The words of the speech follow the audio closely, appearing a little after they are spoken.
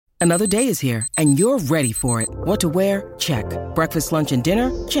Another day is here, and you're ready for it. What to wear? Check. Breakfast, lunch, and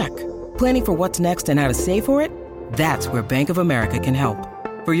dinner? Check. Planning for what's next and how to save for it? That's where Bank of America can help.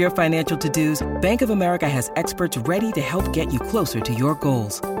 For your financial to-dos, Bank of America has experts ready to help get you closer to your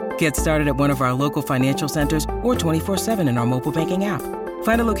goals. Get started at one of our local financial centers or 24/7 in our mobile banking app.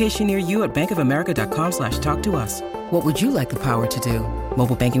 Find a location near you at bankofamerica.com/talktous. What would you like the power to do?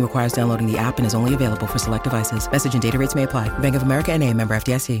 Mobile banking requires downloading the app and is only available for select devices. Message and data rates may apply. Bank of America N.A., member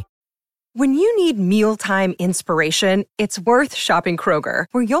FDIC. When you need mealtime inspiration, it's worth shopping Kroger,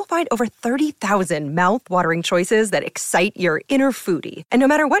 where you'll find over 30,000 mouth-watering choices that excite your inner foodie. And no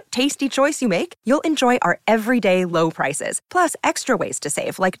matter what tasty choice you make, you'll enjoy our everyday low prices, plus extra ways to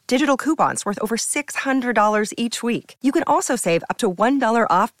save, like digital coupons worth over $600 each week. You can also save up to $1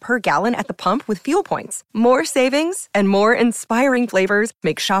 off per gallon at the pump with fuel points. More savings and more inspiring flavors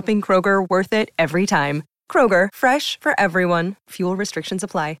make shopping Kroger worth it every time. Kroger, fresh for everyone. Fuel restrictions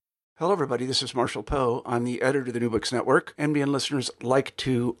apply. Hello, everybody. This is Marshall Poe. I'm the editor of the New Books Network. NBN listeners like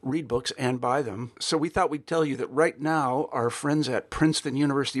to read books and buy them. So we thought we'd tell you that right now, our friends at Princeton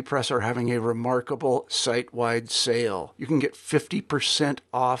University Press are having a remarkable site-wide sale. You can get 50%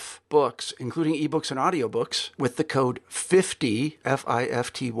 off books, including ebooks and audiobooks, with the code 50,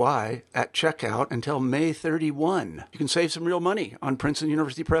 F-I-F-T-Y, at checkout until May 31. You can save some real money on Princeton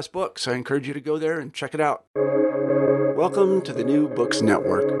University Press books. I encourage you to go there and check it out. Welcome to the New Books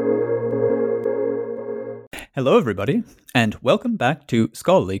Network. Hello, everybody, and welcome back to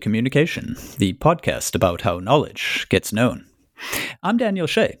Scholarly Communication, the podcast about how knowledge gets known. I'm Daniel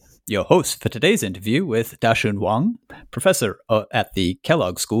Shea, your host for today's interview with Dashun Wang, professor at the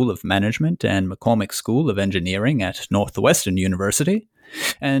Kellogg School of Management and McCormick School of Engineering at Northwestern University,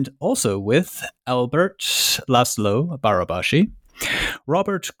 and also with Albert Laszlo Barabashi,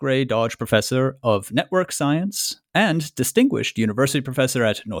 Robert Gray Dodge Professor of Network Science and Distinguished University Professor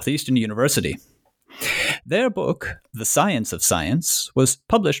at Northeastern University. Their book, The Science of Science, was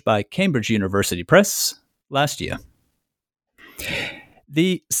published by Cambridge University Press last year.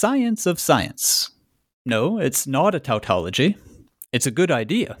 The Science of Science. No, it's not a tautology. It's a good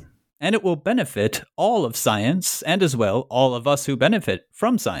idea, and it will benefit all of science and as well all of us who benefit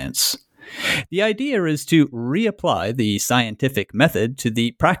from science. The idea is to reapply the scientific method to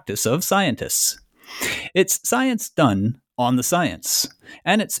the practice of scientists. It's science done on the science,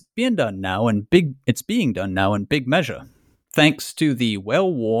 and it's being done now in big measure, thanks to the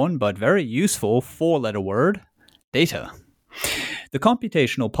well-worn but very useful four-letter word, data. The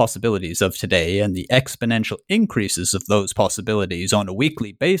computational possibilities of today and the exponential increases of those possibilities on a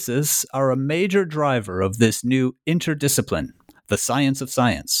weekly basis are a major driver of this new interdiscipline, the science of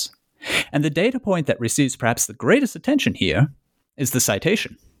science. And the data point that receives perhaps the greatest attention here is the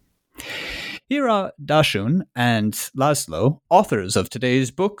citation. Here are Dashun and Laszlo, authors of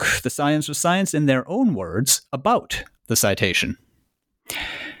today's book, The Science of Science, in their own words about the citation.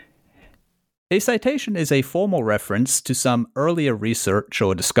 A citation is a formal reference to some earlier research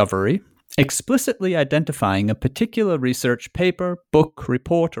or discovery, explicitly identifying a particular research paper, book,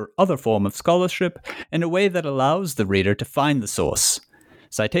 report, or other form of scholarship in a way that allows the reader to find the source.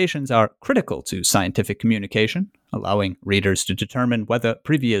 Citations are critical to scientific communication, allowing readers to determine whether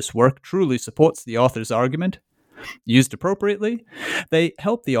previous work truly supports the author's argument. Used appropriately, they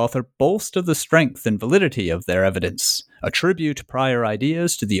help the author bolster the strength and validity of their evidence, attribute prior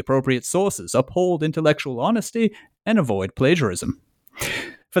ideas to the appropriate sources, uphold intellectual honesty, and avoid plagiarism.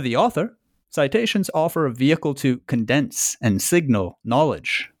 For the author, citations offer a vehicle to condense and signal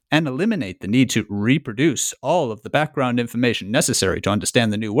knowledge, and eliminate the need to reproduce all of the background information necessary to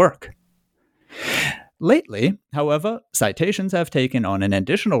understand the new work. Lately, however, citations have taken on an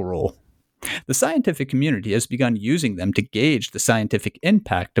additional role. The scientific community has begun using them to gauge the scientific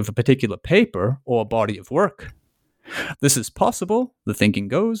impact of a particular paper or body of work. This is possible, the thinking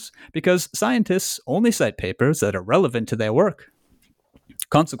goes, because scientists only cite papers that are relevant to their work.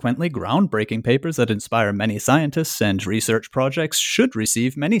 Consequently, groundbreaking papers that inspire many scientists and research projects should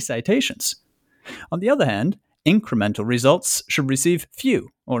receive many citations. On the other hand, incremental results should receive few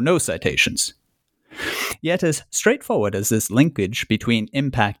or no citations. Yet, as straightforward as this linkage between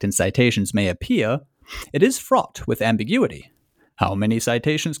impact and citations may appear, it is fraught with ambiguity. How many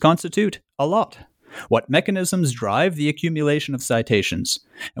citations constitute a lot? What mechanisms drive the accumulation of citations?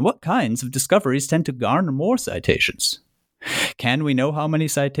 And what kinds of discoveries tend to garner more citations? Can we know how many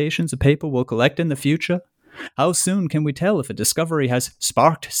citations a paper will collect in the future? How soon can we tell if a discovery has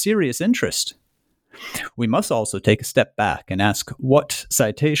sparked serious interest? We must also take a step back and ask what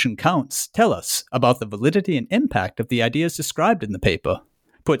citation counts tell us about the validity and impact of the ideas described in the paper.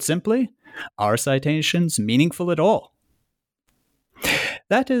 Put simply, are citations meaningful at all?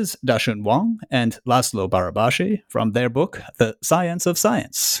 That is Dashun Wang and Laszlo Barabashi from their book, The Science of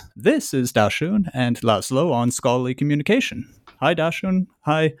Science. This is Dashun and Laszlo on scholarly communication. Hi, Dashun.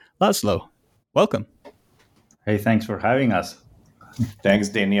 Hi, Laszlo. Welcome. Hey, thanks for having us. Thanks,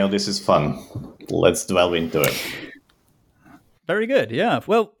 Daniel. This is fun. Let's delve into it. Very good, yeah.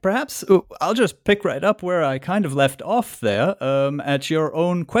 Well, perhaps I'll just pick right up where I kind of left off there at your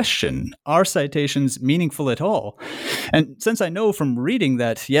own question. Are citations meaningful at all? And since I know from reading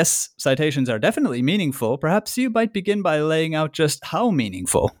that, yes, citations are definitely meaningful, perhaps you might begin by laying out just how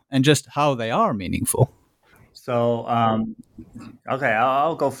meaningful and just how they are meaningful. So, okay,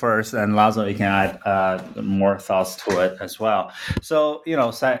 I'll go first, and Laszlo, you can add more thoughts to it as well. So,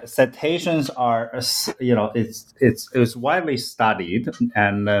 citations are, it's widely studied,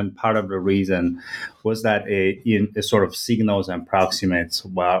 and then part of the reason was that it sort of signals and approximates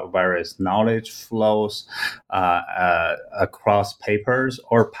various knowledge flows across papers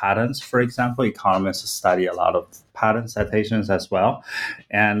or patents. For example, economists study a lot of patent citations as well,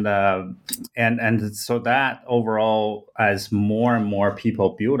 and so that overall, as more and more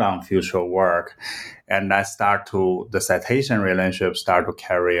people build on future work, and the citation relationship start to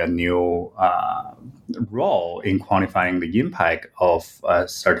carry a new role in quantifying the impact of a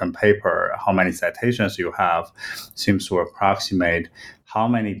certain paper. How many citations you have seems to approximate how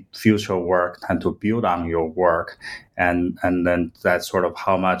many future work tend to build on your work, and then that's sort of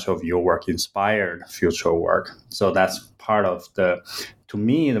how much of your work inspired future work. So that's part of to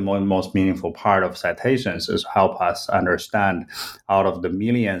me, the most meaningful part of citations is help us understand, out of the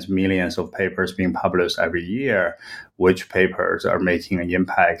millions of papers being published every year, which papers are making an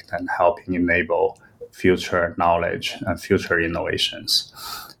impact and helping enable future knowledge and future innovations.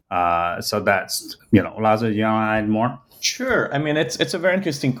 So that's, Laszlo, you want to add more? Sure. I mean, it's a very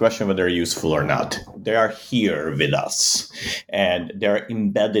interesting question whether they're useful or not. They are here with us, and they're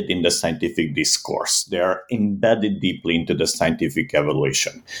embedded in the scientific discourse. They're embedded deeply into the scientific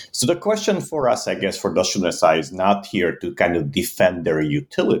evaluation. So the question for us, I guess, for Dashun SI is not here to kind of defend their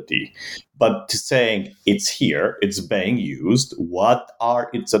utility, but to saying it's here, it's being used, what are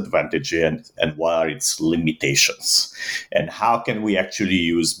its advantages and what are its limitations? And how can we actually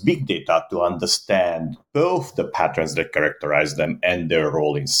use big data to understand both the patterns that characterize them and their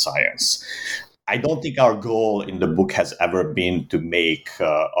role in science? I don't think our goal in the book has ever been to make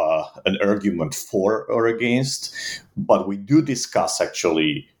an argument for or against, but we do discuss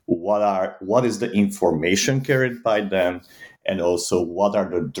actually what is the information carried by them, and also what are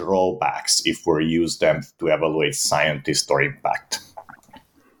the drawbacks if we use them to evaluate scientist or impact.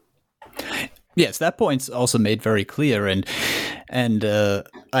 Yes, that point's also made very clear, and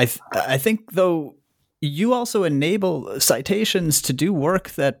I think though you also enable citations to do work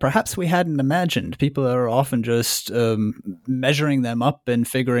that perhaps we hadn't imagined. People are often just measuring them up and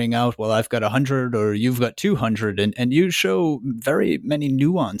figuring out, well, I've got 100 or you've got 200, and you show very many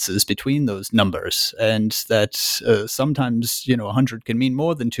nuances between those numbers, and that sometimes 100 can mean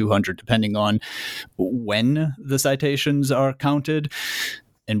more than 200 depending on when the citations are counted,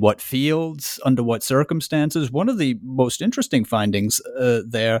 in what fields, under what circumstances. One of the most interesting findings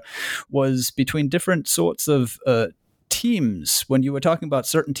there was between different sorts of teams, when you were talking about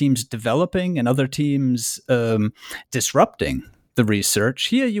certain teams developing and other teams disrupting the research.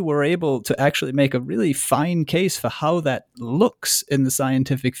 Here you were able to actually make a really fine case for how that looks in the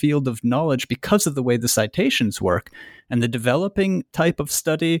scientific field of knowledge because of the way the citations work. And the developing type of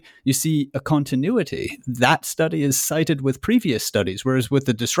study, you see a continuity. That study is cited with previous studies, whereas with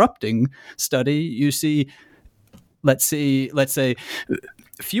the disrupting study, you see, let's say,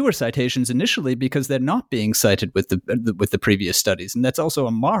 fewer citations initially because they're not being cited with the previous studies. And that's also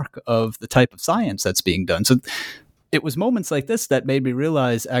a mark of the type of science that's being done. So it was moments like this that made me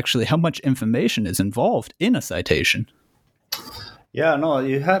realize actually how much information is involved in a citation. Yeah, no,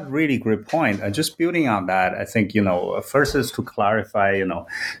 you had really great point. And just building on that, I think, first is to clarify,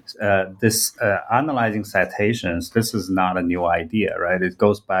 this analyzing citations, this is not a new idea, right? It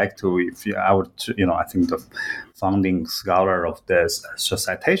goes back to, I think the founding scholar of this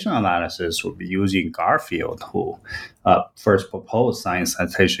citation analysis would be using Garfield, who first proposed science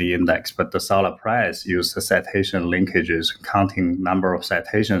citation index, but the Sala Prize used the citation linkages, counting number of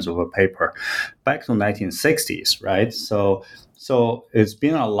citations of a paper back to 1960s, right? So it's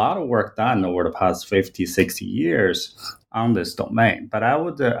been a lot of work done over the past 50, 60 years on this domain. But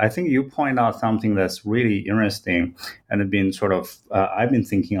I think you point out something that's really interesting, and been I've been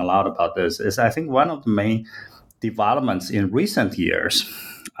thinking a lot about this, is I think one of the main developments in recent years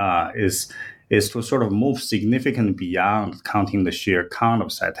is to sort of move significantly beyond counting the sheer count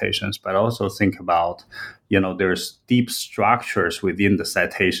of citations, but also think about, there's deep structures within the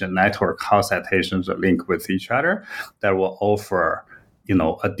citation network, how citations are linked with each other, that will offer,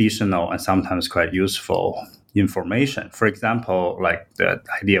 additional and sometimes quite useful information. For example, like the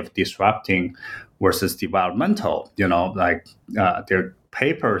idea of disrupting versus developmental, there are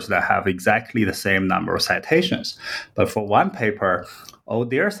papers that have exactly the same number of citations. But for one paper, all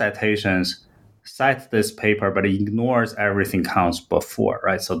their citations cite this paper, but it ignores everything comes before,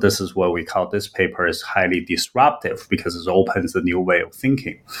 right? So this is what we call this paper is highly disruptive because it opens a new way of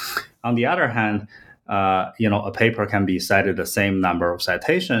thinking. On the other hand, a paper can be cited the same number of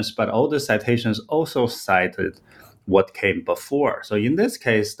citations, but all the citations also cited what came before. So in this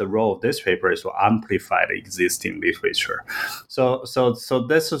case, the role of this paper is to amplify the existing literature. So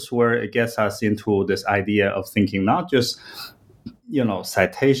this is where it gets us into this idea of thinking not just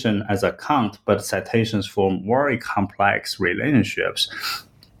citation as a count, but citations form very complex relationships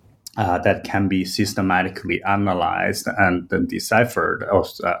that can be systematically analyzed and then deciphered,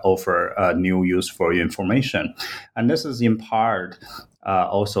 offer new useful information. And this is in part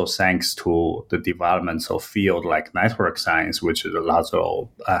also thanks to the developments of field like network science, which Laszlo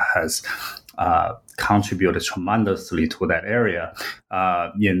has contributed tremendously to that area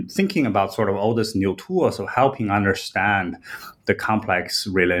in thinking about sort of all these new tools of helping understand the complex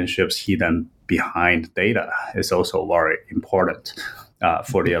relationships hidden behind data is also very important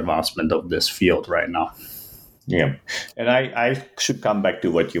for the advancement of this field right now. Yeah. And I should come back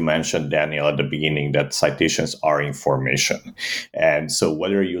to what you mentioned, Daniel, at the beginning, that citations are information. And so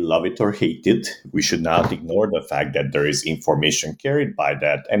whether you love it or hate it, we should not ignore the fact that there is information carried by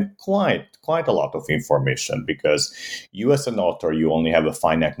that, and quite a lot of information, because you as an author, you only have a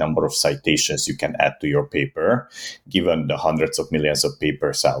finite number of citations you can add to your paper, given the hundreds of millions of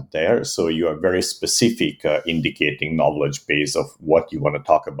papers out there. So you are very specific, indicating knowledge base of what you want to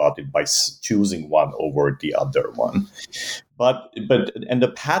talk about it by choosing one over the other one. But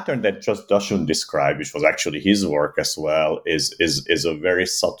the pattern that just Dashun described, which was actually his work as well, is a very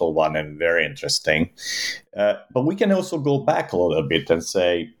subtle one and very interesting. But we can also go back a little bit and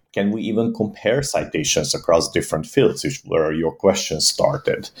say, can we even compare citations across different fields, which where your question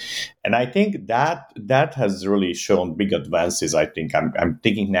started? And I think that has really shown big advances. I think I'm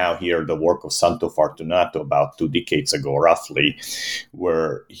thinking now here the work of Santo Fortunato about 2 decades ago, roughly,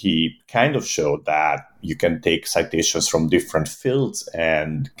 where he kind of showed that you can take citations from different fields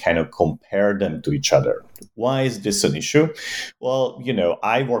and kind of compare them to each other. Why is this an issue? Well,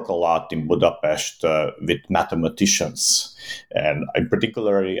 I work a lot in Budapest with mathematicians. And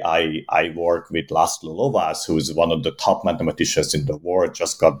particularly, I work with Laszlo Lovász, who is one of the top mathematicians in the world,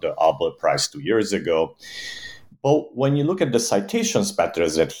 just got the Abel Prize 2 years ago. But when you look at the citations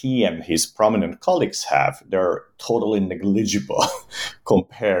patterns that he and his prominent colleagues have, they're totally negligible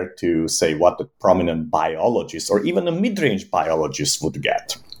compared to, say, what the prominent biologists or even a mid-range biologist would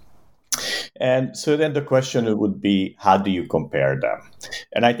get. And so then the question would be, how do you compare them?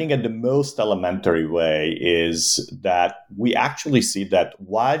 And I think at the most elementary way is that we actually see that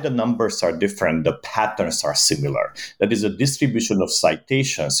while the numbers are different, the patterns are similar. That is, a distribution of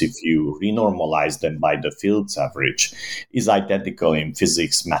citations, if you renormalize them by the field's average, is identical in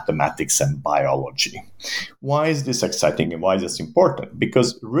physics, mathematics, and biology. Why is this exciting and why is this important?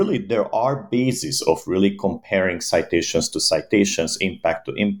 Because really there are bases of really comparing citations to citations, impact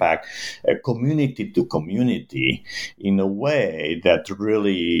to impact, community to community, in a way that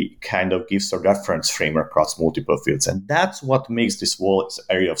really kind of gives a reference frame across multiple fields. And that's what makes this whole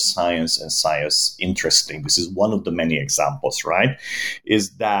area of science and science interesting. This is one of the many examples, right?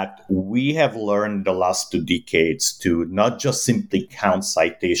 Is that we have learned the last 2 decades to not just simply count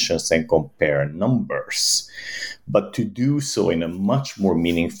citations and compare numbers, but to do so in a much more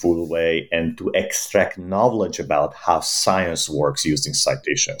meaningful way and to extract knowledge about how science works using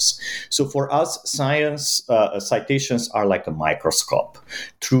citations. So for us, citations are like a microscope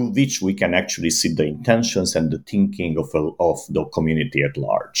through which we can actually see the intentions and the thinking of the community at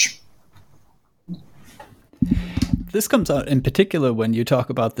large. This comes out in particular when you talk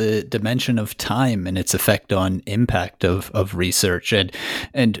about the dimension of time and its effect on impact of research.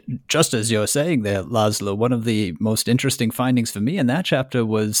 And just as you're saying there, Laszlo, one of the most interesting findings for me in that chapter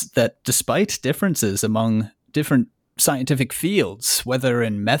was that despite differences among different scientific fields, whether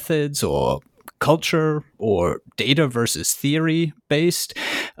in methods or culture or data versus theory based,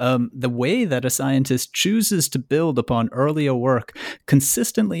 the way that a scientist chooses to build upon earlier work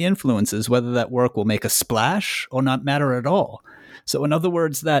consistently influences whether that work will make a splash or not matter at all. So in other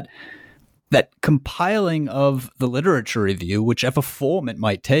words, that compiling of the literature review, whichever form it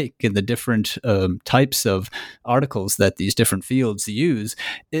might take in the different types of articles that these different fields use,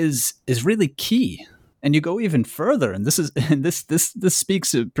 is really key. And you go even further, and this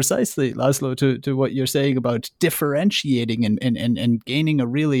speaks precisely, Laszlo, to what you're saying about differentiating and gaining a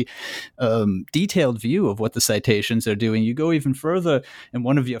really detailed view of what the citations are doing. You go even further in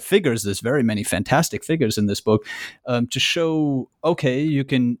one of your figures. There's very many fantastic figures in this book to show, okay, you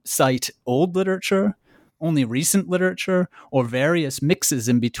can cite old literature, only recent literature, or various mixes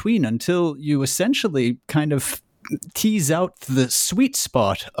in between until you essentially kind of tease out the sweet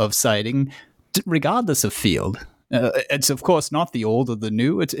spot of citing, regardless of field. It's of course not the old or the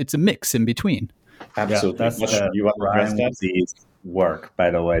new. It's a mix in between. Absolutely. Yeah, You want to address that? Ramsey's work,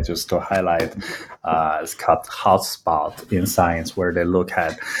 by the way, just to highlight, it's called Hotspot in Science, where they look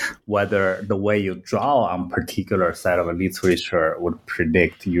at whether the way you draw on particular set of literature would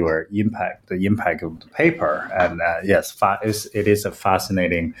predict your impact, the impact of the paper. And yes, it is a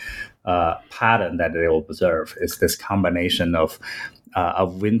fascinating pattern that they observe. Is this combination of a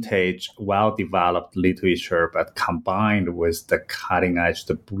vintage, well-developed literature, but combined with the cutting edge,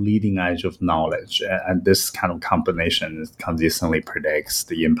 the bleeding edge of knowledge. And this kind of combination consistently predicts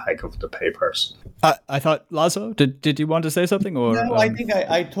the impact of the papers. I thought, Laszlo, did you want to say something? Or No, I think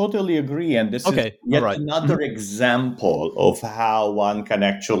I totally agree. And this is yet another example of how one can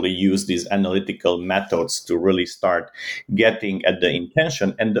actually use these analytical methods to really start getting at the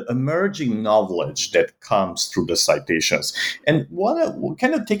intention and the emerging knowledge that comes through the citations. And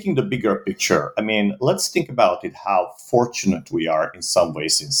kind of taking the bigger picture, I mean, let's think about it, how fortunate we are in some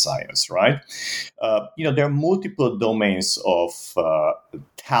ways in science, right? There are multiple domains of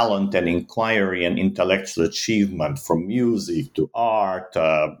talent and inquiry and intellectual achievement, from music to art,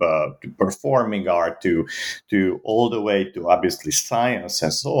 to performing art, to all the way to obviously science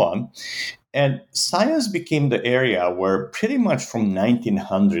and so on. And science became the area where pretty much from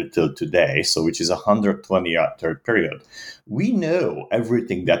 1900 till today, so which is a 120-year period, we know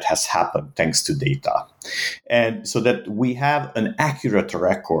everything that has happened thanks to data. And so that we have an accurate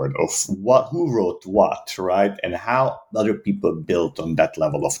record of who wrote what, right? And how other people built on that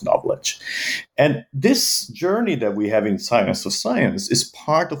level of knowledge. And this journey that we have in Science of Science is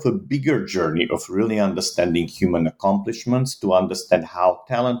part of a bigger journey of really understanding human accomplishments, to understand how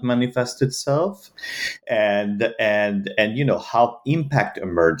talent manifests itself, and how impact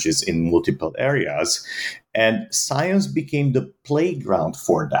emerges in multiple areas. And science became the playground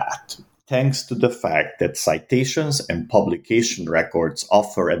for that, thanks to the fact that citations and publication records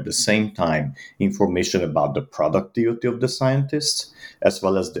offer at the same time information about the productivity of the scientists, as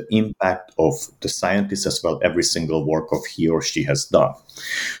well as the impact of the scientist, as well every single work of he or she has done.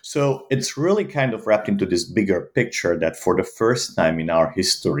 So it's really kind of wrapped into this bigger picture that for the first time in our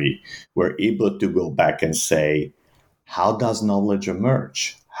history, we're able to go back and say, how does knowledge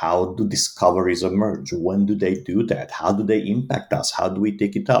emerge? How do discoveries emerge? When do they do that? How do they impact us? How do we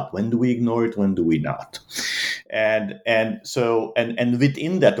take it up? When do we ignore it? When do we not? And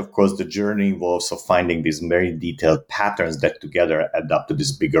within that, of course, the journey involves of finding these very detailed patterns that together add up to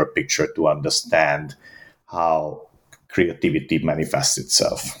this bigger picture to understand how creativity manifests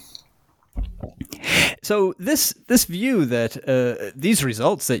itself. So this view that these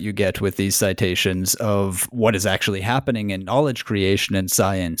results that you get with these citations of what is actually happening in knowledge creation in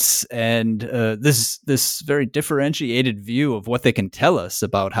science, and this very differentiated view of what they can tell us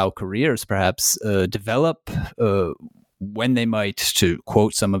about how careers perhaps develop, when they might, to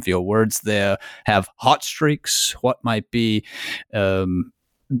quote some of your words there, have hot streaks, what might be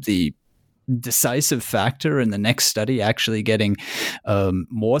the decisive factor in the next study actually getting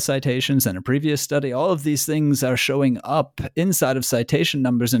more citations than a previous study. All of these things are showing up inside of citation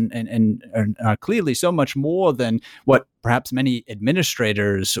numbers and are clearly so much more than what perhaps many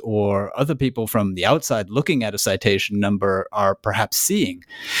administrators or other people from the outside looking at a citation number are perhaps seeing.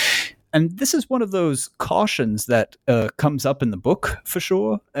 And this is one of those cautions that comes up in the book for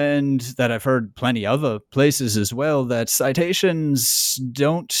sure, and that I've heard plenty other places as well, that citations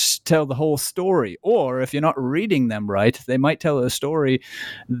don't tell the whole story. Or if you're not reading them right, they might tell a story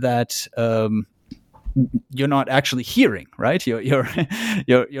that you're not actually hearing, right? You're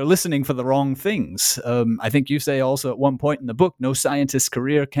listening for the wrong things. I think you say also at one point in the book, no scientist's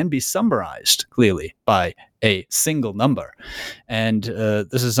career can be summarized clearly by a single number. And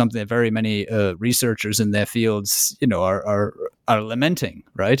this is something that very many researchers in their fields, are lamenting,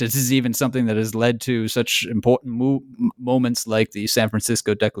 right? This is even something that has led to such important moments like the San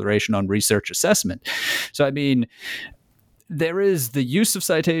Francisco Declaration on Research Assessment. So, I mean, there is the use of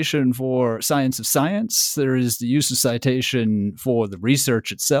citation for science of science. There is the use of citation for the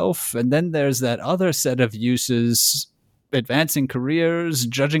research itself. And then there's that other set of uses, advancing careers,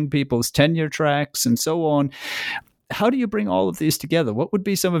 judging people's tenure tracks, and so on. how do you bring all of these together? What would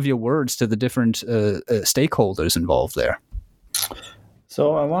be some of your words to the different stakeholders involved there?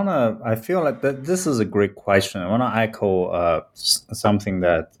 So I feel like that this is a great question. I want to echo something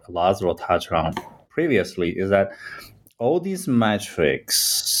that Laszlo touched on previously, is that all these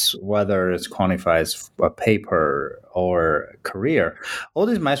metrics, whether it's quantifies a paper or career, all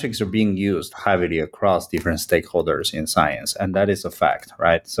these metrics are being used heavily across different stakeholders in science, and that is a fact,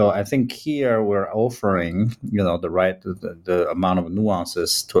 right? So I think here we're offering, the amount of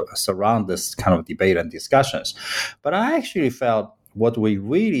nuances to surround this kind of debate and discussions. But I actually felt what we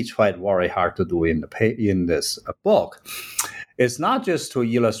really tried very hard to do in this book is not just to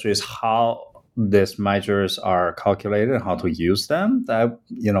illustrate how these measures are calculated and how to use them. That,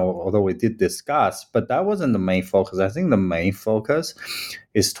 although we did discuss, but that wasn't the main focus. I think the main focus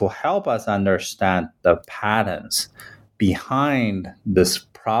is to help us understand the patterns behind these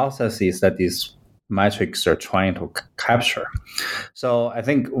processes that these metrics are trying to capture. So I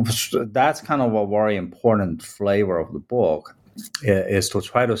think that's kind of a very important flavor of the book, is to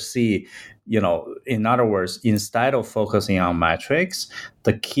try to see, in other words, instead of focusing on metrics,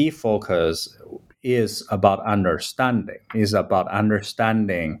 the key focus is about understanding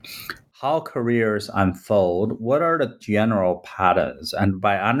how careers unfold, what are the general patterns. And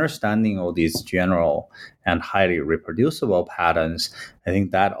by understanding all these general and highly reproducible patterns, I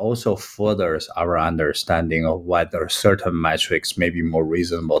think that also furthers our understanding of whether certain metrics may be more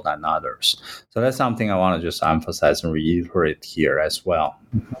reasonable than others. So that's something I want to just emphasize and reiterate here as well.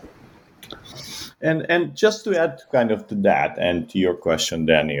 And just to add kind of to that and to your question,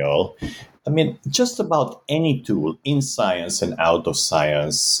 Daniel, I mean, just about any tool in science and out of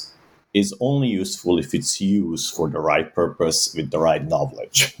science is only useful if it's used for the right purpose with the right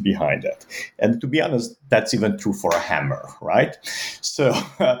knowledge behind it. And to be honest, that's even true for a hammer, right? So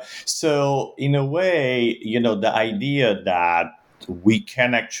in a way, the idea that we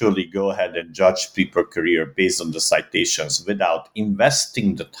can actually go ahead and judge people's career based on the citations without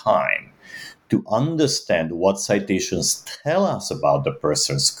investing the time to understand what citations tell us about the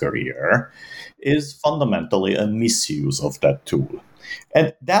person's career is fundamentally a misuse of that tool.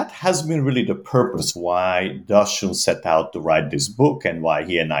 And that has been really the purpose why Dashun set out to write this book and why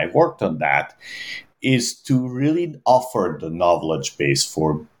he and I worked on that, is to really offer the knowledge base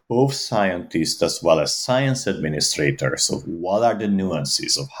for both scientists as well as science administrators of what are the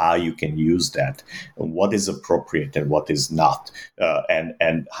nuances of how you can use that, and what is appropriate and what is not,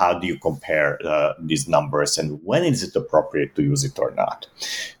 and how do you compare these numbers, and when is it appropriate to use it or not.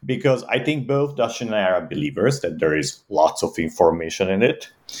 Because I think both Dashun and I are believers that there is lots of information in it,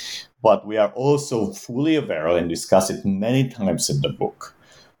 but we are also fully aware and discuss it many times in the book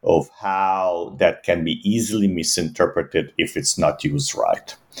of how that can be easily misinterpreted if it's not used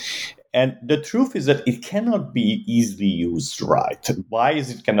right. And the truth is that it cannot be easily used right. Why is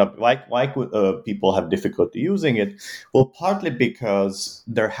it cannot? Why could people have difficulty using it? Well, partly because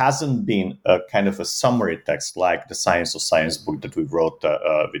there hasn't been a kind of a summary text like the Science of Science book that we wrote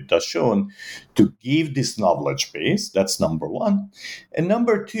with Dashun to give this knowledge base. That's number one. And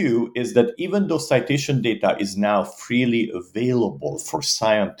number two is that even though citation data is now freely available for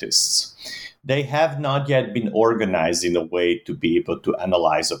scientists, they have not yet been organized in a way to be able to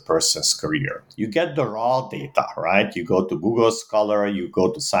analyze a person's career. You get the raw data, right? You go to Google Scholar, you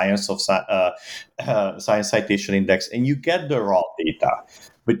go to Science Citation Index, and you get the raw data,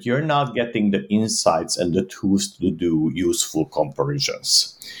 but you're not getting the insights and the tools to do useful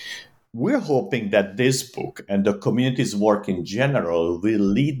comparisons. We're hoping that this book and the community's work in general will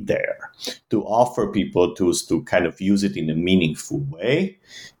lead there to offer people tools to kind of use it in a meaningful way.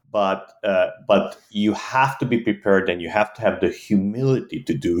 But you have to be prepared, and you have to have the humility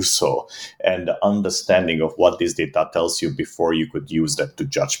to do so, and the understanding of what this data tells you before you could use that to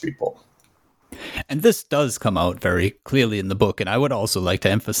judge people. And this does come out very clearly in the book. And I would also like to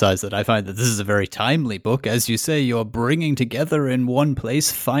emphasize that I find that this is a very timely book. As you say, you're bringing together in one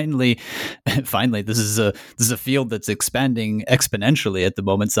place. Finally, this is a field that's expanding exponentially at the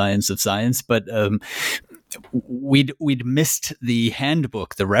moment, Science of Science. But we'd missed the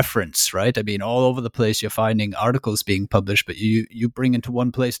handbook, the reference, right? I mean, all over the place you're finding articles being published, but you bring into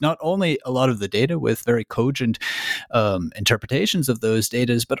one place not only a lot of the data with very cogent interpretations of those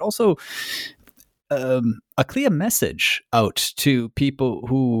data, but also a clear message out to people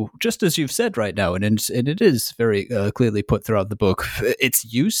who, just as you've said right now, and it is very clearly put throughout the book, its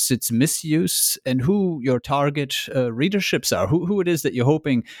use, its misuse, and who your target readerships are, who it is that you're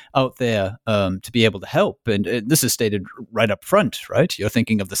hoping out there to be able to help. And this is stated right up front, right? You're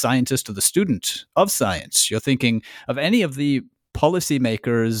thinking of the scientist or the student of science. You're thinking of any of the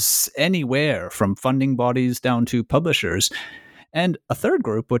policymakers anywhere, from funding bodies down to publishers. And a third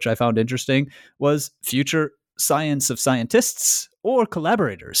group, which I found interesting, was future science of scientists or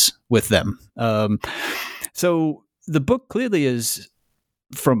collaborators with them. So the book clearly is,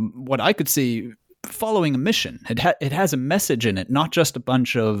 from what I could see, following a mission. It has a message in it, not just a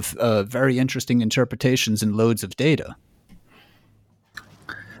bunch of very interesting interpretations and loads of data.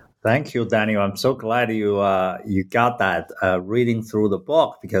 Thank you, Daniel. I'm so glad you got that reading through the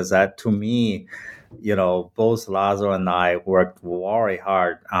book, because that, to me, both Laszlo and I worked very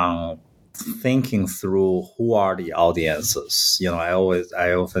hard on thinking through who are the audiences. I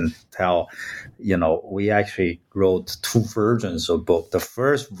often tell, we actually wrote two versions of book. The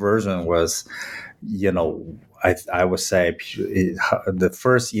first version was, I would say the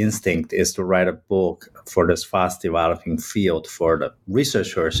first instinct is to write a book for this fast developing field for the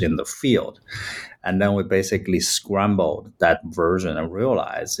researchers in the field. And then we basically scrambled that version and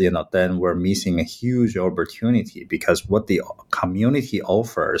realized, then we're missing a huge opportunity, because what the community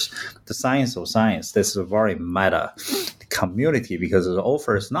offers, the science of science, this is a very meta community, because it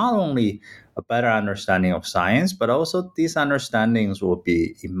offers not only a better understanding of science, but also these understandings will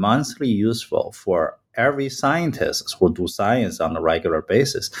be immensely useful for every scientist who do science on a regular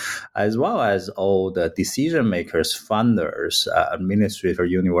basis, as well as all the decision makers, funders, administrator,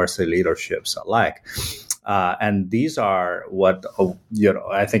 university leaderships alike. And these are what,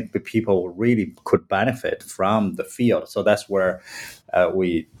 I think the people really could benefit from the field. So that's where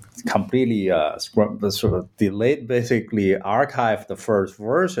we completely sort of delayed, basically archived the first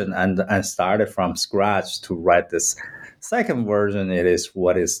version and started from scratch to write this second version. It is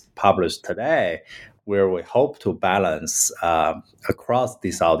what is published today, where we hope to balance across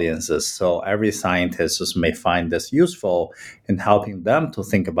these audiences. So every scientist may find this useful in helping them to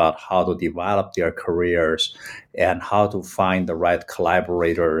think about how to develop their careers and how to find the right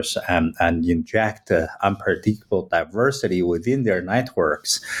collaborators and inject unpredictable diversity within their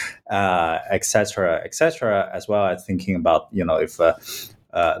networks, et cetera, as well as thinking about, if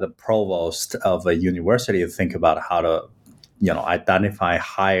the provost of a university think about how to identify,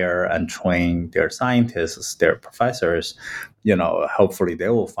 hire, and train their scientists, their professors, hopefully they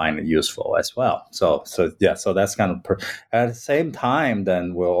will find it useful as well. So that's kind of, at the same time,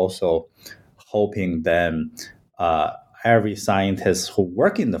 then we're also hoping then every scientist who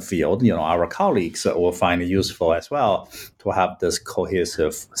work in the field, our colleagues, will find it useful as well to have this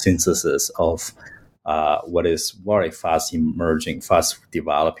cohesive synthesis of what is very fast emerging, fast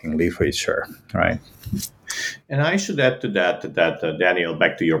developing literature, right? And I should add to that, Daniel,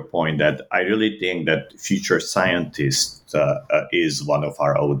 back to your point, that I really think that future scientists is one of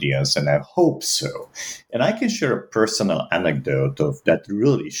our audience, and I hope so. And I can share a personal anecdote of that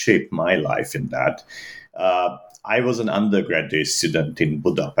really shaped my life in that. I was an undergraduate student in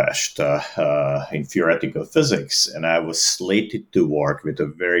Budapest in theoretical physics, and I was slated to work with a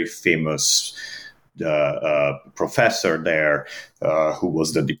very famous professor there who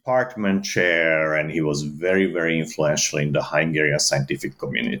was the department chair, and he was very, very influential in the Hungarian scientific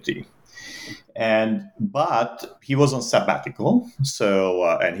community. But he was on sabbatical, so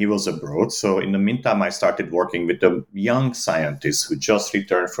and he was abroad. So in the meantime, I started working with a young scientist who just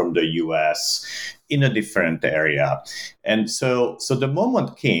returned from the US in a different area. And so the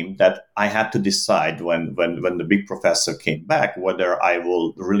moment came that I had to decide when the big professor came back whether I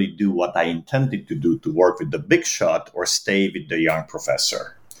will really do what I intended to do, to work with the big shot, or stay with the young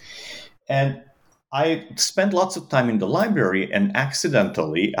professor. And I spent lots of time in the library, and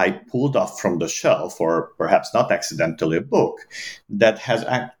accidentally I pulled off from the shelf, or perhaps not accidentally, a book that has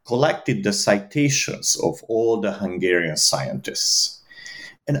collected the citations of all the Hungarian scientists.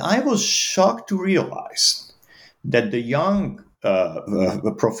 And I was shocked to realize that the young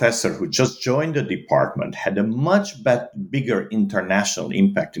professor who just joined the department had a much bigger international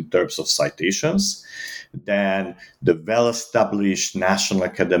impact in terms of citations than the well-established National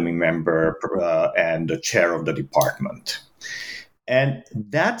Academy member and the chair of the department. And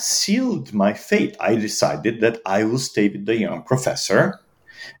that sealed my fate. I decided that I will stay with the young professor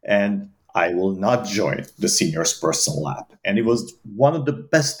and I will not join the senior's personal lab. And it was one of the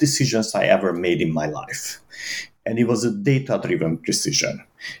best decisions I ever made in my life. And it was a data-driven decision.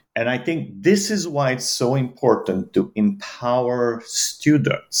 And I think this is why it's so important to empower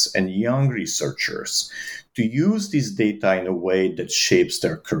students and young researchers to use this data in a way that shapes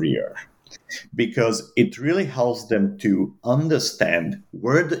their career, because it really helps them to understand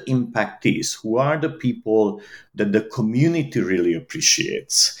where the impact is, who are the people that the community really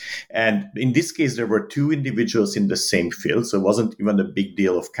appreciates. And in this case, there were two individuals in the same field, so it wasn't even a big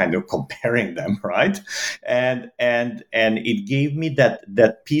deal of kind of comparing them, right? And it gave me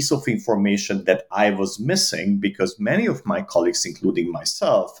that piece of information that I was missing, because many of my colleagues, including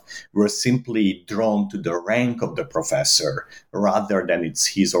myself, were simply drawn to the rank of the professor rather than it's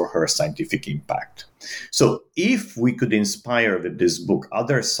his or her scientific impact. So if we could inspire with this book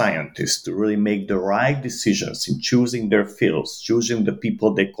other scientists to really make the right decisions in choosing their fields, choosing the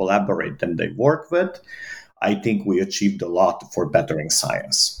people they collaborate and they work with, I think we achieved a lot for bettering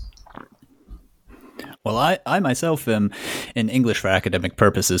science. Well, I myself am in English for academic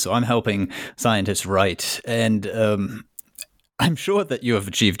purposes, so I'm helping scientists write. And I'm sure that you have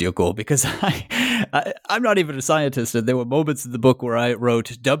achieved your goal, because I'm not even a scientist, and there were moments in the book where I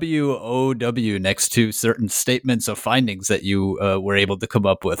wrote WOW next to certain statements or findings that you were able to come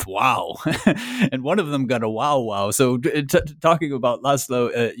up with. Wow. And one of them got a wow. So talking about,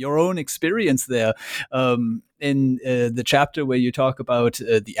 Laszlo, your own experience there, in the chapter where you talk about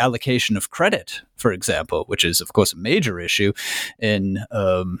the allocation of credit, for example, which is, of course, a major issue in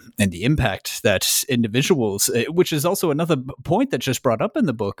the impact that individuals, which is also another point that's just brought up in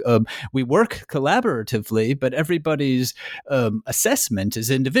the book. We work collaboratively, but everybody's assessment is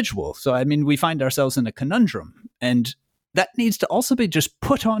individual. So, I mean, we find ourselves in a conundrum, and that needs to also be just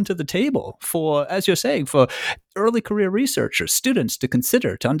put onto the table for, as you're saying, for early career researchers, students to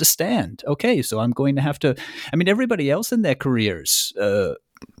consider, to understand. Okay, so I'm going to have to, I mean, everybody else in their careers,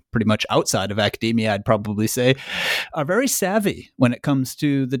 pretty much outside of academia, I'd probably say, are very savvy when it comes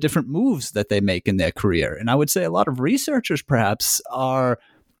to the different moves that they make in their career. And I would say a lot of researchers perhaps are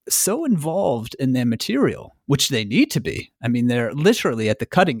so involved in their material, which they need to be. I mean, they're literally at the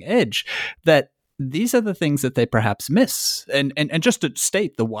cutting edge, that these are the things that they perhaps miss. And just to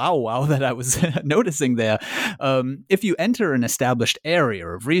state the wow that I was noticing there, if you enter an established area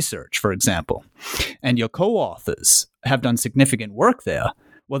of research, for example, and your co-authors have done significant work there,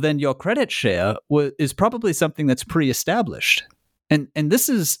 well, then your credit share is probably something that's pre-established. And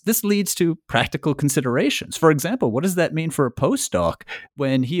this leads to practical considerations. For example, what does that mean for a postdoc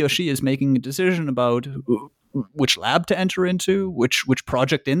when he or she is making a decision about which lab to enter into, which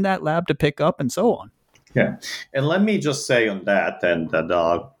project in that lab to pick up, and so on? Yeah, and let me just say on that, and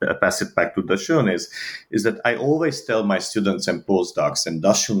I'll pass it back to Dashun, is that I always tell my students and postdocs, and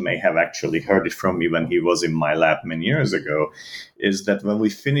Dashun may have actually heard it from me when he was in my lab many years ago, is that when we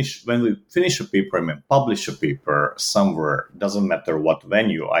finish a paper and publish a paper somewhere, doesn't matter what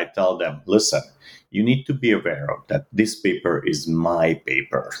venue, I tell them, listen, you need to be aware of that this paper is my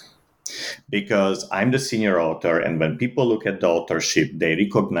paper. Because I'm the senior author, and when people look at the authorship, they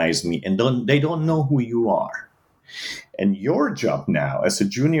recognize me, and they don't know who you are. And your job now as a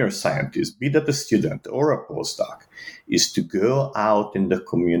junior scientist, be that a student or a postdoc, is to go out in the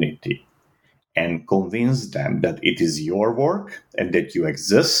community and convince them that it is your work and that you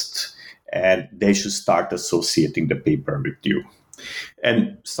exist, and they should start associating the paper with you.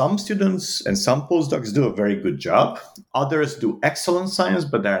 And some students and some postdocs do a very good job. Others do excellent science,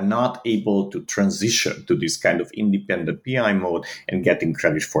 but they're not able to transition to this kind of independent PI mode and getting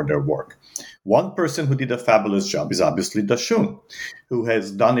credit for their work. One person who did a fabulous job is obviously Dashun, who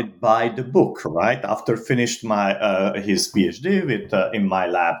has done it by the book, right? After finished his PhD in my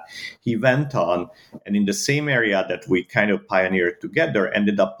lab, he went on, and in the same area that we kind of pioneered together,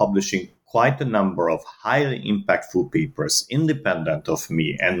 ended up publishing quite a number of highly impactful papers independent of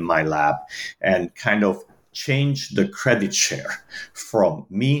me and my lab, and kind of changed the credit share from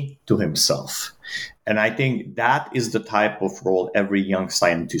me to himself. And I think that is the type of role every young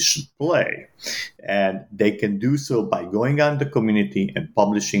scientist should play. And they can do so by going out in the community and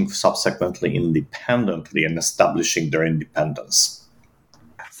publishing subsequently independently and establishing their independence.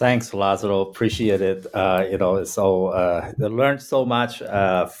 Thanks, Laszlo. Appreciate it. I learned so much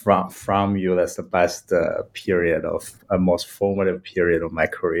from you. That's the best most formative period of my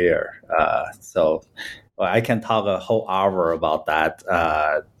career. So I can talk a whole hour about that.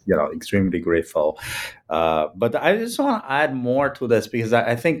 Extremely grateful. But I just want to add more to this, because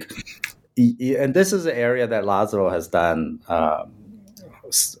I think, and this is an area that Laszlo has done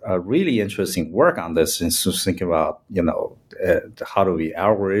really interesting work on this, and just thinking about, how do we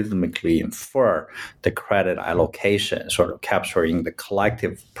algorithmically infer the credit allocation, sort of capturing the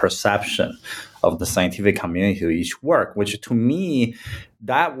collective perception of the scientific community to each work, which to me,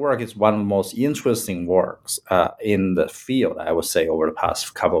 that work is one of the most interesting works in the field, I would say, over the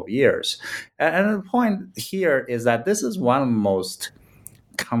past couple of years. And the point here is that this is one of the most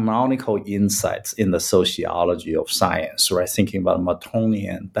canonical insights in the sociology of science, right? Thinking about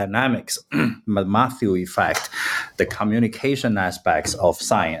Miltonian dynamics, the Matthew effect, the communication aspects of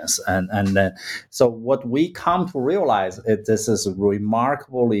science. And then, so what we come to realize is this is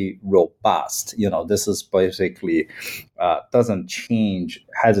remarkably robust. This is basically hasn't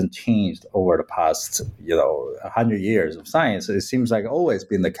changed over the past, 100 years of science. It seems like always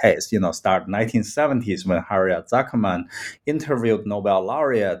been the case, start 1970s when Harriet Zuckerman interviewed Nobel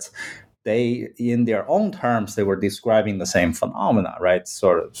laureates. They, in their own terms, they were describing the same phenomena, right?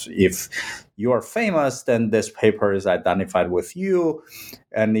 Sort of, if you're famous, then this paper is identified with you.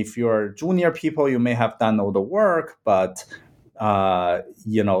 And if you're junior people, you may have done all the work, but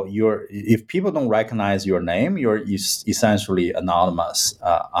if people don't recognize your name, you're essentially anonymous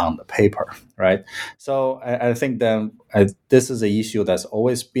on the paper, right? So I think then this is an issue that's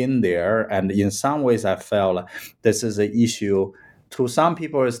always been there, and in some ways, I felt this is an issue. To some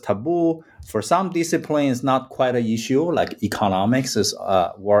people, it's taboo. For some disciplines, not quite an issue. Like economics is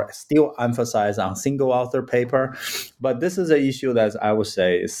still emphasized on single author paper, but this is an issue that I would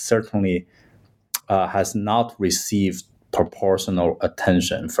say is certainly has not received proportional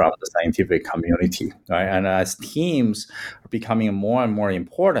attention from the scientific community, right? And as teams are becoming more and more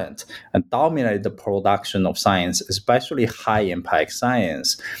important and dominate the production of science, especially high-impact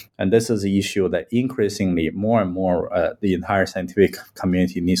science, and this is an issue that increasingly more and more the entire scientific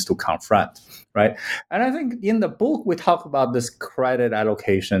community needs to confront, right? And I think in the book, we talk about this credit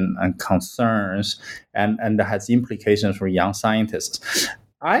allocation and concerns, and that has implications for young scientists.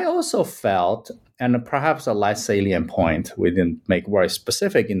 I also felt, and perhaps a less salient point we didn't make very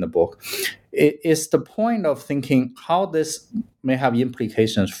specific in the book, it is the point of thinking how this may have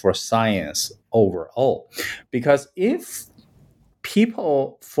implications for science overall. Because if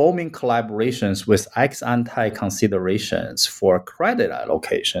people forming collaborations with ex-ante considerations for credit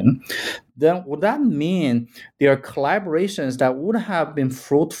allocation, then would that mean there are collaborations that would have been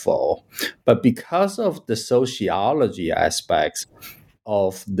fruitful, but because of the sociology aspects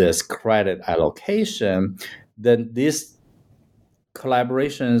of this credit allocation, then these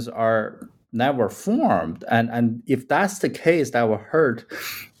collaborations are never formed. And if that's the case, that will hurt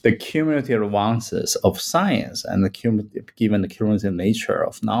the cumulative advances of science and given the cumulative nature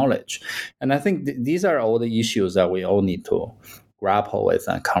of knowledge. And I think these are all the issues that we all need to grapple with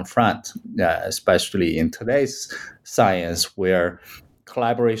and confront, especially in today's science, where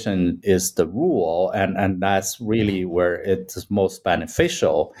collaboration is the rule, and that's really where it's most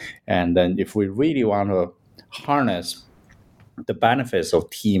beneficial. And then if we really want to harness the benefits of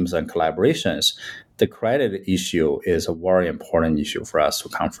teams and collaborations, the credit issue is a very important issue for us to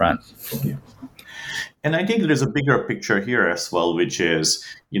confront. Yeah. And I think there's a bigger picture here as well, which is,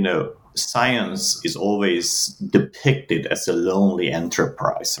 science is always depicted as a lonely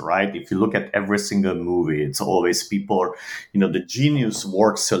enterprise, right? If you look at every single movie, it's always people, the genius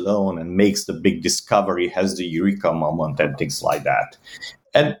works alone and makes the big discovery, has the eureka moment and things like that.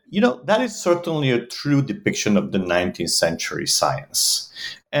 And, that is certainly a true depiction of the 19th century science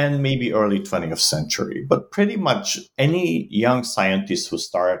and maybe early 20th century. But pretty much any young scientist who's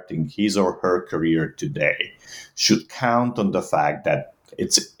starting his or her career today should count on the fact that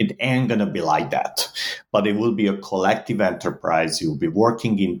it ain't going to be like that, but it will be a collective enterprise. You'll be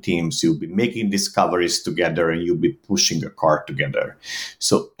working in teams, you'll be making discoveries together, and you'll be pushing a car together.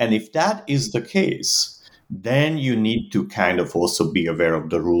 So, and if that is the case, then you need to kind of also be aware of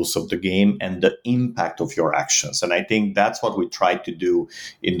the rules of the game and the impact of your actions. And I think that's what we try to do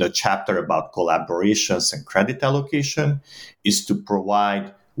in the chapter about collaborations and credit allocation, is to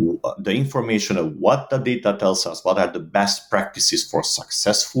provide the information of what the data tells us, what are the best practices for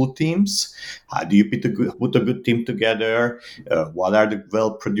successful teams, how do you put a good team together, what are the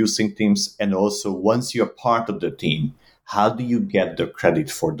well-producing teams, and also once you're part of the team, how do you get the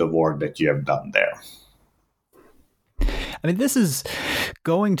credit for the work that you have done there? I mean, this is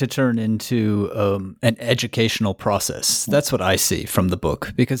going to turn into an educational process. That's what I see from the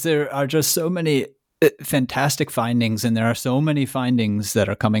book, because there are just so many fantastic findings, and there are so many findings that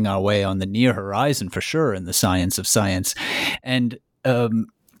are coming our way on the near horizon, for sure, in the science of science. And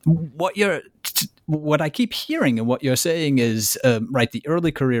what I keep hearing and what you're saying is, right, the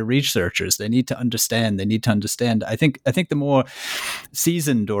early career researchers, they need to understand. I think the more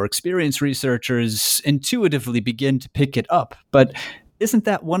seasoned or experienced researchers intuitively begin to pick it up. But isn't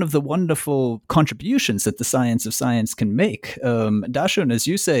that one of the wonderful contributions that the science of science can make? Daxun, as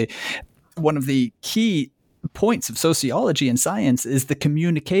you say, one of the key points of sociology and science is the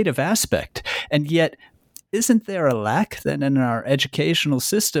communicative aspect. And yet, isn't there a lack then in our educational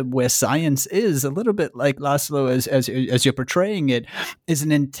system where science is a little bit like, Laszlo, as you're portraying it, is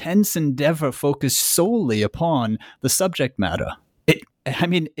an intense endeavor focused solely upon the subject matter?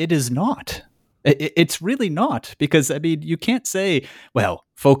 It is not. It's really not, because, you can't say, well,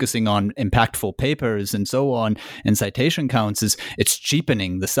 focusing on impactful papers and so on and citation counts it's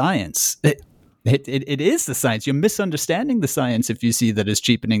cheapening the science. It is the science. You're misunderstanding the science if you see that as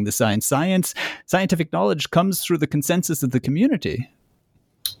cheapening the science. Scientific knowledge comes through the consensus of the community.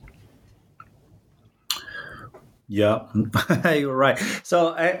 Yeah, you're right.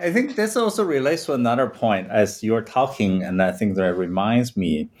 So I think this also relates to another point as you're talking, and I think that reminds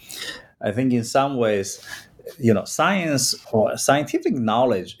me, I think in some ways, science or scientific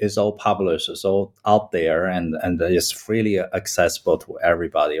knowledge is all published, it's all out there, and it's freely accessible to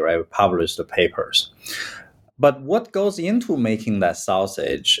everybody, right? We publish the papers. But what goes into making that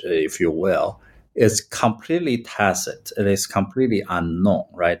sausage, if you will, is completely tacit. It is completely unknown,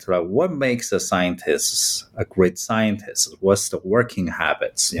 right? What makes a scientist a great scientist? What's the working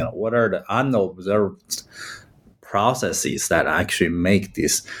habits? What are the unobserved processes that actually make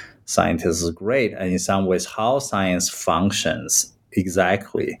these scientists great? And in some ways, how science functions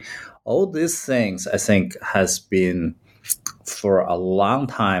exactly. All these things, I think, has been for a long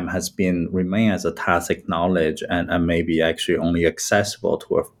time remain as a tacit knowledge and maybe actually only accessible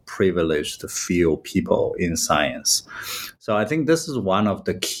to a privileged few people in science. So I think this is one of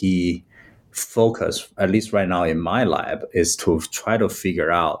the key focus, at least right now in my lab, is to try to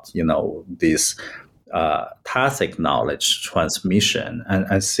figure out, this tacit knowledge transmission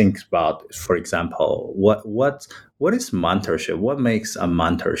and think about, for example, what is mentorship? What makes a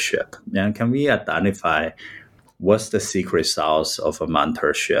mentorship? And can we identify what's the secret sauce of a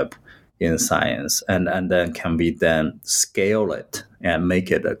mentorship in science? And then can we then scale it and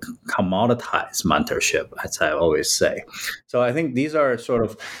make it a commoditized mentorship, as I always say. So I think these are sort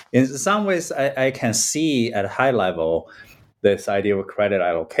of, in some ways, I can see at a high level this idea of credit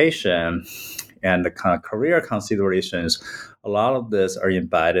allocation and the kind of career considerations. A lot of this are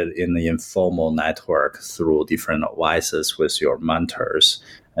embedded in the informal network through different advices with your mentors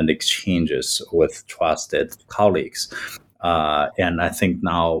and exchanges with trusted colleagues. And I think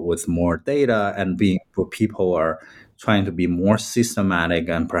now with more data and people are trying to be more systematic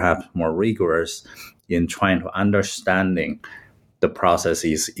and perhaps more rigorous in trying to understanding the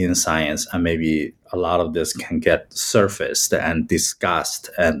processes in science, and maybe a lot of this can get surfaced and discussed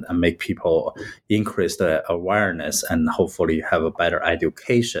and make people increase the awareness and hopefully have a better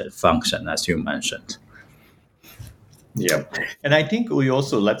education function, as you mentioned. Yeah. And I think we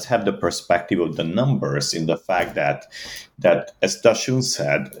also, let's have the perspective of the numbers in the fact that as Da-Hsun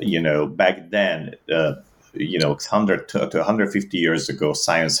said, back then, 100 to 150 years ago,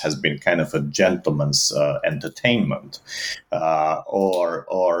 science has been kind of a gentleman's entertainment,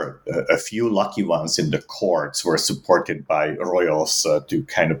 or a few lucky ones in the courts were supported by royals to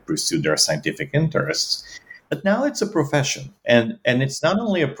kind of pursue their scientific interests. But now it's a profession, and it's not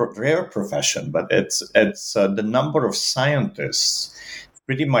only a rare profession, but it's the number of scientists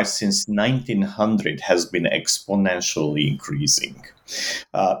pretty much since 1900 has been exponentially increasing.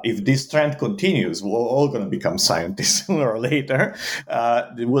 If this trend continues, we're all going to become scientists sooner or later.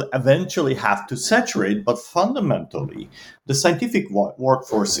 It will eventually have to saturate, but fundamentally, the scientific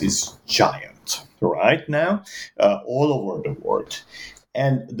workforce is giant right now, all over the world.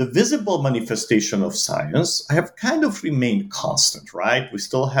 And the visible manifestation of science have kind of remained constant, right? We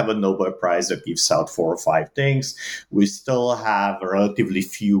still have a Nobel Prize that gives out 4 or 5 things. We still have relatively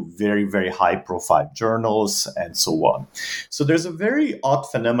few very, very high-profile journals and so on. So there's a very odd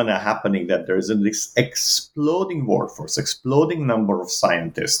phenomena happening that there's this exploding workforce, exploding number of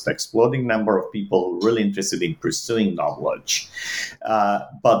scientists, exploding number of people who are really interested in pursuing knowledge.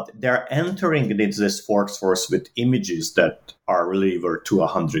 But they're entering this workforce with images that are really were to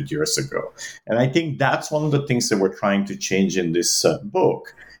 100 years ago. And I think that's one of the things that we're trying to change in this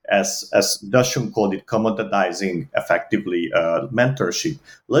book. As Da-Hsun called it, commoditizing effectively mentorship.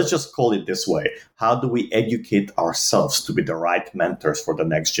 Let's just call it this way. How do we educate ourselves to be the right mentors for the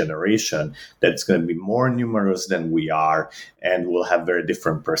next generation that's going to be more numerous than we are, and will have very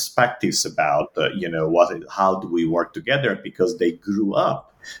different perspectives about, how do we work together, because they grew up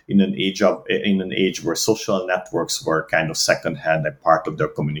in an age where social networks were kind of secondhand and part of their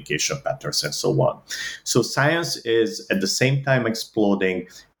communication patterns and so on. So science is at the same time exploding,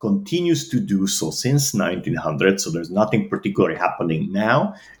 continues to do so since 1900. So there's nothing particularly happening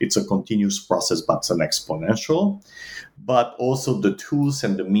now. It's a continuous process, but it's an exponential. but also the tools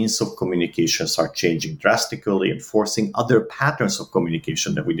and the means of communications are changing drastically and forcing other patterns of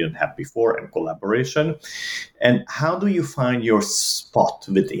communication that we didn't have before and collaboration. And how do you find your spot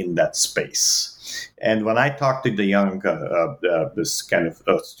within that space? And when I talk to the young this kind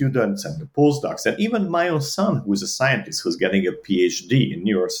of students and the postdocs, and even my own son, who is a scientist, who's getting a PhD in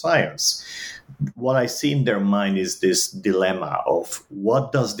neuroscience, what I see in their mind is this dilemma of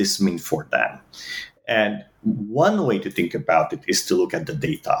what does this mean for them? And one way to think about it is to look at the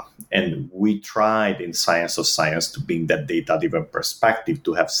data. And we tried in Science of Science to bring that data-driven perspective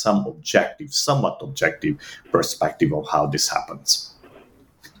to have some objective, somewhat objective perspective of how this happens.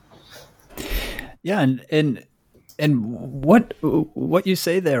 Yeah, and what you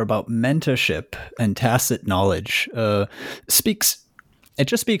say there about mentorship and tacit knowledge speaks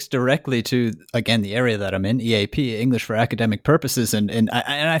directly to, again, the area that I'm in, EAP, English for Academic Purposes, and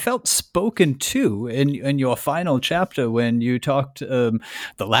I felt spoken to in your final chapter when you talked the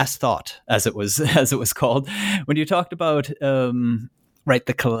last thought, as it was called, when you talked about the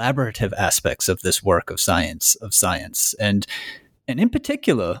collaborative aspects of this work of science, and in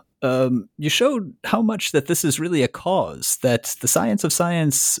particular. You showed how much that this is really a cause, that the science of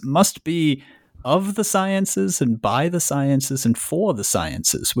science must be of the sciences and by the sciences and for the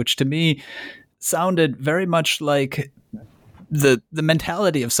sciences, which to me sounded very much like the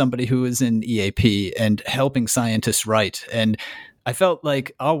mentality of somebody who is in EAP and helping scientists write. And I felt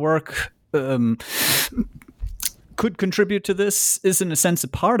like our work could contribute to this, is in a sense a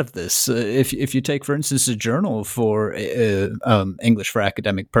part of this. If you take, for instance, a journal for English for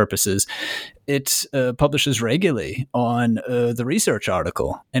Academic Purposes, it publishes regularly on the research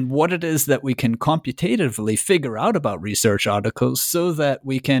article and what it is that we can computatively figure out about research articles, so that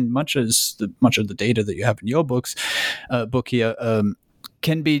we can, much of the data that you have in your book here,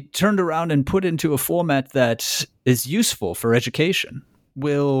 can be turned around and put into a format that is useful for education,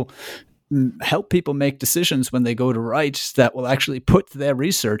 will help people make decisions when they go to write that will actually put their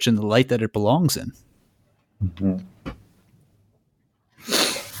research in the light that it belongs in. Mm-hmm.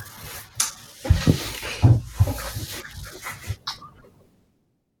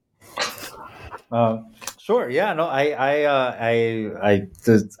 Sure. Yeah. No.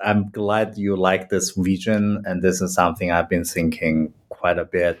 I'm glad you like this vision, and this is something I've been thinking quite a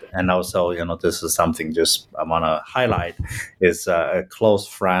bit. And also, this is something just I want to highlight is a close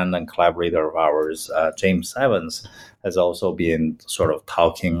friend and collaborator of ours, James Evans, has also been sort of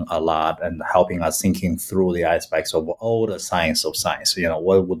talking a lot and helping us thinking through the aspects of all the science of science.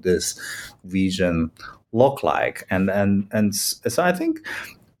 What would this vision look like? And so I think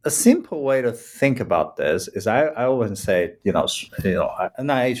a simple way to think about this is I always say,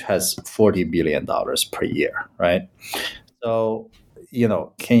 NIH has $40 billion per year, right? So,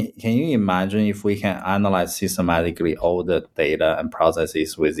 can you imagine if we can analyze systematically all the data and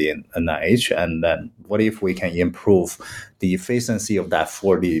processes within NIH, and then what if we can improve the efficiency of that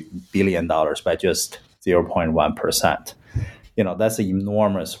 $40 billion by just 0.1%? That's an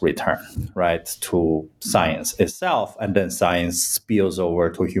enormous return, right, to science itself. And then science spills over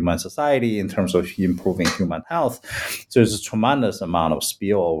to human society in terms of improving human health. So there's a tremendous amount of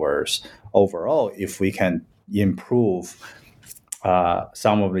spillovers overall if we can improve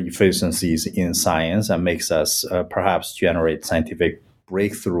some of the efficiencies in science and makes us perhaps generate scientific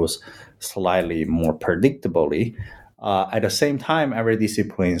breakthroughs slightly more predictably. At the same time, every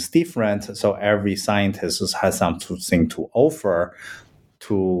discipline is different, so every scientist has something to offer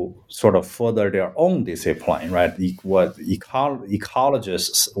to sort of further their own discipline, right? What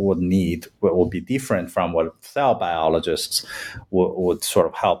ecologists would need will be different from what cell biologists would sort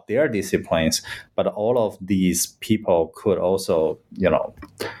of help their disciplines. But all of these people could also,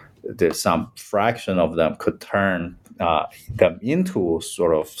 there's some fraction of them could turn them into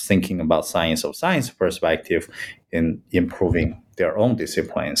sort of thinking about science of science perspective in improving their own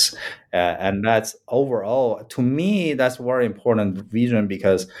disciplines. And that's overall, to me, that's a very important vision,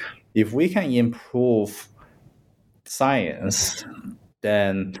 because if we can improve science,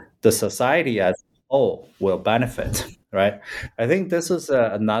 then the society as a whole will benefit, right? I think this is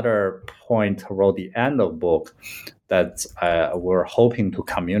another point toward the end of the book that we're hoping to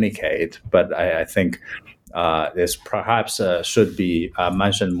communicate, but I think this perhaps should be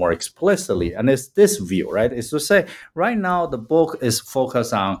mentioned more explicitly. And it's this view, right? It's to say, right now, the book is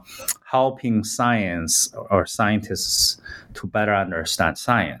focused on helping science or scientists to better understand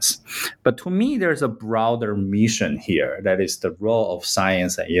science. But to me, there's a broader mission here. That is the role of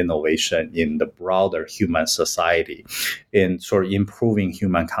science and innovation in the broader human society, in sort of improving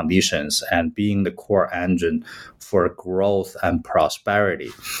human conditions and being the core engine for growth and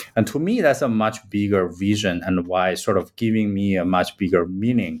prosperity. And to me, that's a much bigger vision, and why sort of giving me a much bigger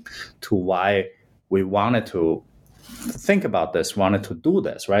meaning to why we wanted to think about this, wanted to do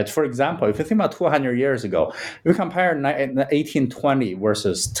this, right? For example, if you think about 200 years ago, if you compare 1820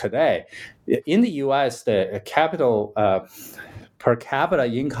 versus today, in the US, the capital per capita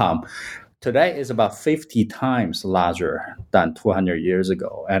income today is about 50 times larger than 200 years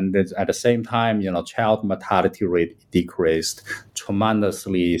ago. And at the same time, child mortality rate decreased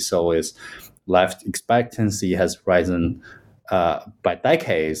tremendously. So is life expectancy has risen by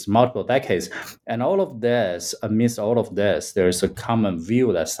decades, multiple decades. And all of this, amidst all of this, there's a common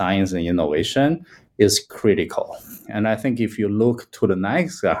view that science and innovation is critical. And I think if you look to the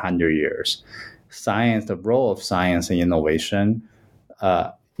next 100 years, the role of science and innovation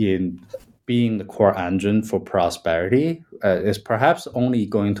in being the core engine for prosperity is perhaps only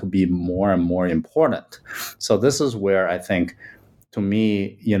going to be more and more important. So this is where I think, to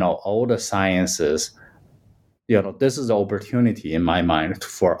me, all the sciences, this is the opportunity in my mind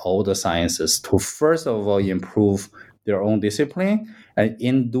for all the sciences to, first of all, improve their own discipline, and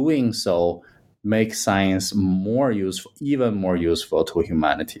in doing so, make science more useful, even more useful to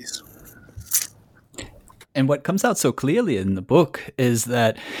humanities. And what comes out so clearly in the book is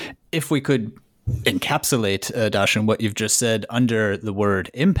that if we could encapsulate, Darshan, what you've just said under the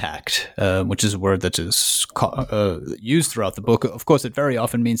word impact, which is a word that is used throughout the book. Of course, it very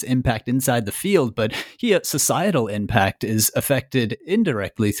often means impact inside the field, but here societal impact is affected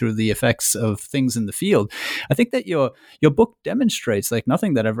indirectly through the effects of things in the field. I think that your book demonstrates, like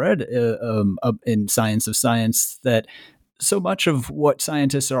nothing that I've read in Science of Science, that so much of what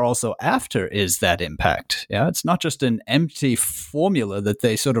scientists are also after is that impact. Yeah, it's not just an empty formula that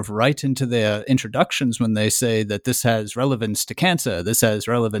they sort of write into their introductions when they say that this has relevance to cancer, this has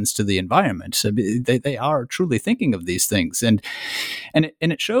relevance to the environment. So they are truly thinking of these things, and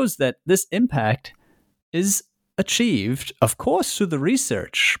it shows that this impact is achieved, of course, through the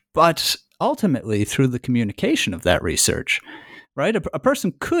research, but ultimately through the communication of that research. Right? A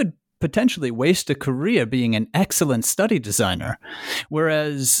person could potentially waste a career being an excellent study designer,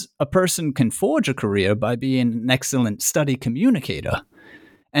 whereas a person can forge a career by being an excellent study communicator.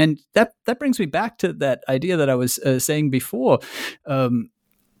 And that brings me back to that idea that I was saying before.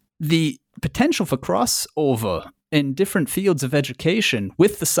 The potential for crossover in different fields of education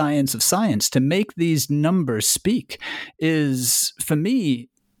with the science of science to make these numbers speak is, for me,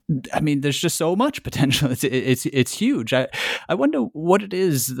 there's just so much potential. It's huge. I wonder what it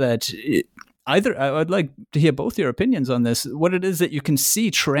is that I'd like to hear both your opinions on this. What it is that you can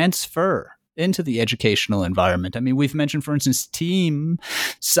see transfer into the educational environment. We've mentioned, for instance, team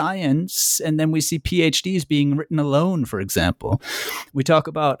science, and then we see PhDs being written alone, for example. We talk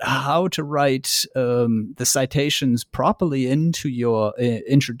about how to write the citations properly into your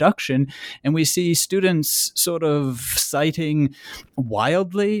introduction, and we see students sort of citing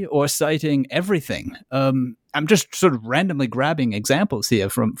wildly or citing everything. I'm just sort of randomly grabbing examples here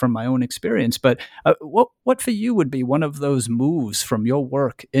from my own experience, but what for you would be one of those moves from your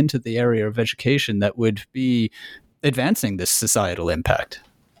work into the area of education that would be advancing this societal impact?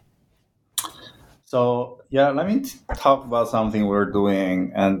 So, let me talk about something we're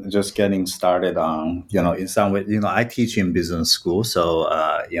doing and just getting started on. In some way, I teach in business school. So,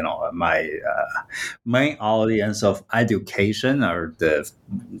 my main audience of education are the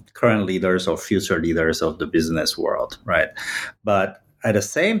current leaders or future leaders of the business world, right? But at the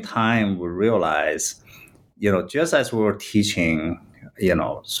same time, we realize, just as we were teaching,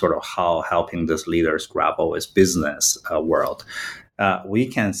 sort of how helping these leaders grapple with business world, we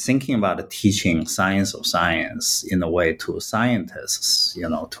can thinking about teaching science of science in a way to scientists,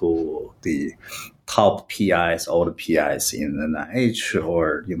 to the top PIs, all the PIs in the NIH,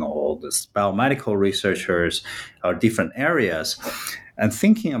 or, all the biomedical researchers or different areas, and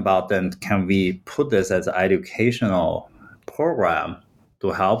thinking about then, can we put this as an educational program to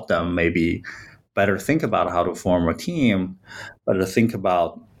help them maybe better think about how to form a team, better think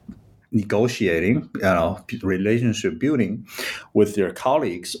about negotiating, relationship building with their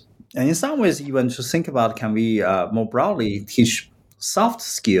colleagues. And in some ways, even to think about, can we more broadly teach soft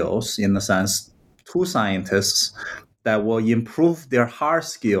skills, in the sense, to scientists that will improve their hard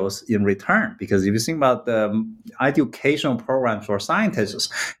skills in return. Because if you think about the educational programs for scientists,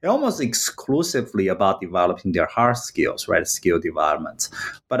 they're almost exclusively about developing their hard skills, right? Skill development.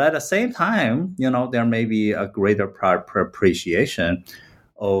 But at the same time, there may be a greater appreciation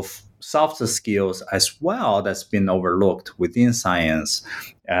of soft skills as well that's been overlooked within science.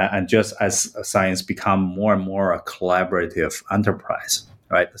 And just as science become more and more a collaborative enterprise.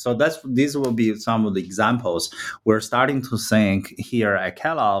 Right. So these will be some of the examples we're starting to think here at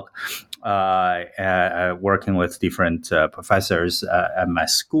Kellogg, working with different professors at my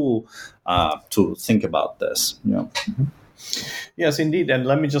school to think about this. Yes, indeed. And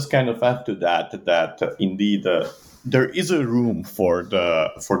let me just kind of add to that indeed there is a room for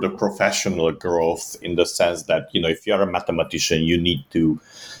the professional growth, in the sense that, if you're a mathematician, you need to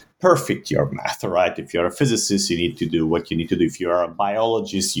perfect your math, right? If you're a physicist, you need to do what you need to do. If you're a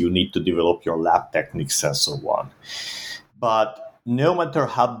biologist, you need to develop your lab techniques and so on. But no matter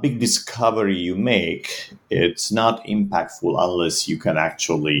how big discovery you make, it's not impactful unless you can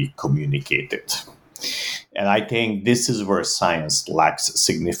actually communicate it. And I think this is where science lacks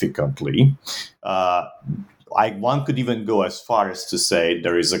significantly. One could even go as far as to say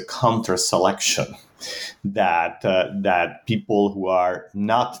there is a counter-selection, that people who are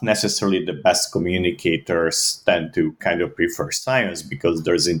not necessarily the best communicators tend to kind of prefer science, because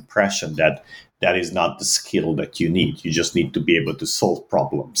there's impression that is not the skill that you need. You just need to be able to solve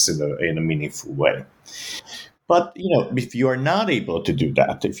problems in a meaningful way. But, if you are not able to do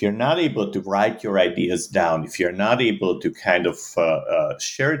that, if you're not able to write your ideas down, if you're not able to kind of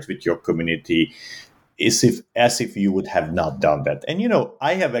share it with your community, as if you would have not done that. And,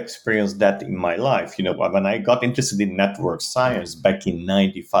 I have experienced that in my life. When I got interested in network science back in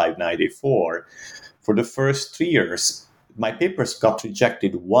 95, 94, for the first 3 years, my papers got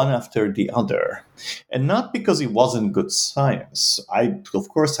rejected one after the other. And not because it wasn't good science. Of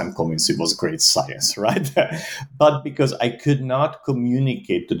course, I'm convinced it was great science, right? But because I could not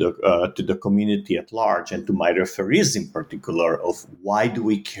communicate to the community at large, and to my referees in particular, of why do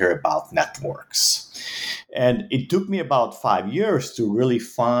we care about networks? And it took me about 5 years to really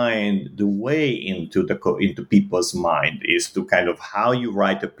find the way into people's mind, is to kind of how you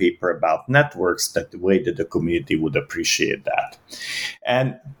write a paper about networks, that the way that the community would appreciate that.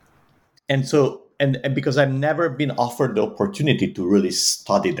 And so because I've never been offered the opportunity to really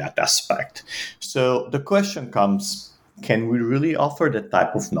study that aspect. So the question comes, can we really offer that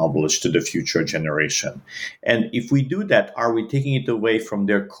type of knowledge to the future generation? And if we do that, are we taking it away from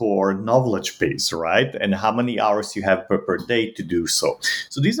their core knowledge base, right? And how many hours you have per day to do so?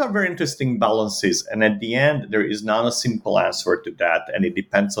 So these are very interesting balances. And at the end, there is not a simple answer to that. And it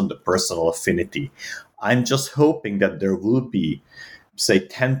depends on the personal affinity. I'm just hoping that there will be, say,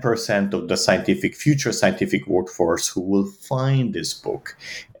 10% of the future scientific workforce who will find this book.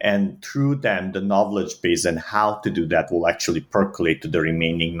 And through them, the knowledge base and how to do that will actually percolate to the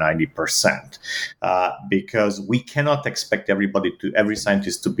remaining 90%. Because we cannot expect every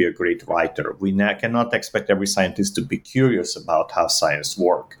scientist to be a great writer. We cannot expect every scientist to be curious about how science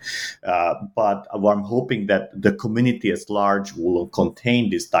works. But I'm hoping that the community at large will contain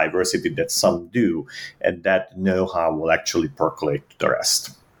this diversity that some do, and that know-how will actually percolate to the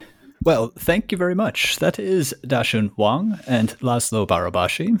rest. Well, thank you very much. That is Dashun Wang and Laszlo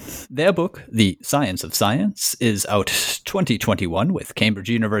Barabashi. Their book, The Science of Science, is out 2021 with Cambridge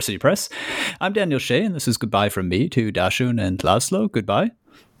University Press. I'm Daniel Shea, and this is goodbye from me to Dashun and Laszlo. Goodbye.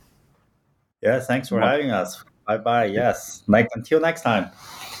 Yeah, thanks for having us. Bye-bye. Yes. Until next time.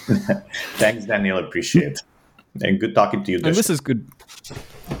 Thanks, Daniel. Appreciate it. And good talking to you, Dashun. And this is good.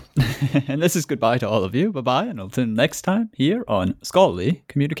 And this is goodbye to all of you. Bye-bye, and until next time here on Scholarly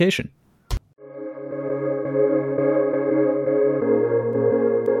Communication.